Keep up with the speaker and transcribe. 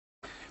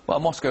Well,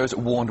 Moscow's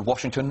warned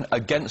Washington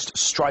against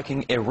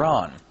striking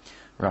Iran.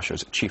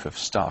 Russia's chief of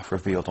staff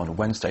revealed on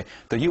Wednesday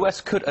the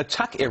U.S. could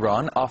attack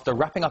Iran after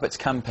wrapping up its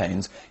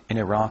campaigns in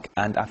Iraq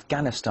and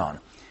Afghanistan.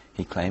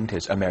 He claimed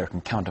his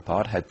American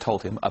counterpart had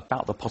told him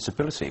about the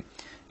possibility.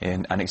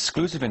 In an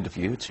exclusive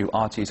interview to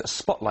RT's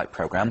Spotlight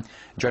program,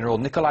 General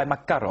Nikolai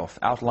Makarov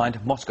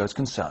outlined Moscow's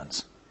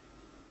concerns.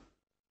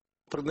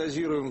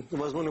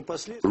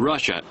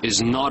 Russia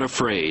is not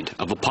afraid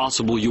of a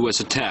possible U.S.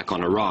 attack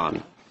on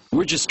Iran.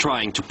 We're just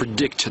trying to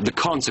predict the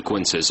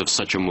consequences of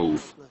such a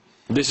move.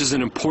 This is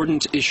an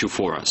important issue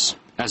for us,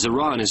 as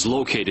Iran is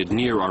located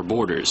near our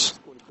borders,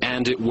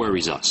 and it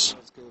worries us.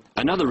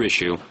 Another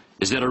issue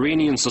is that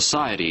Iranian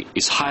society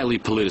is highly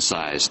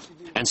politicized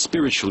and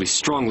spiritually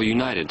strongly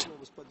united,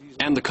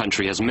 and the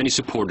country has many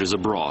supporters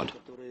abroad.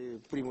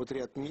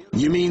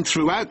 You mean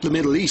throughout the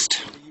Middle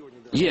East?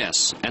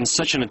 Yes, and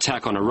such an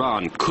attack on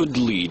Iran could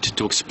lead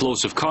to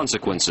explosive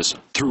consequences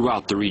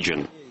throughout the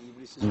region.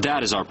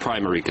 That is our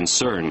primary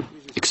concern,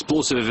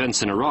 explosive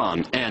events in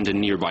Iran and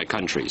in nearby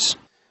countries.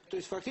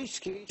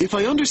 If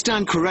I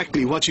understand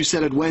correctly what you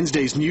said at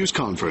Wednesday's news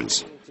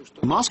conference,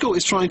 Moscow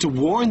is trying to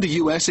warn the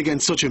U.S.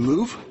 against such a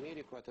move?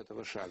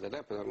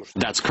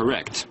 That's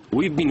correct.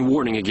 We've been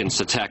warning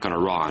against attack on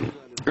Iran.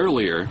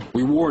 Earlier,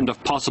 we warned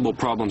of possible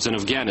problems in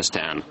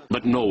Afghanistan,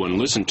 but no one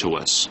listened to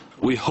us.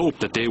 We hope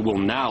that they will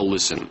now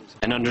listen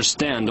and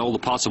understand all the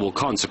possible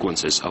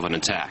consequences of an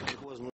attack.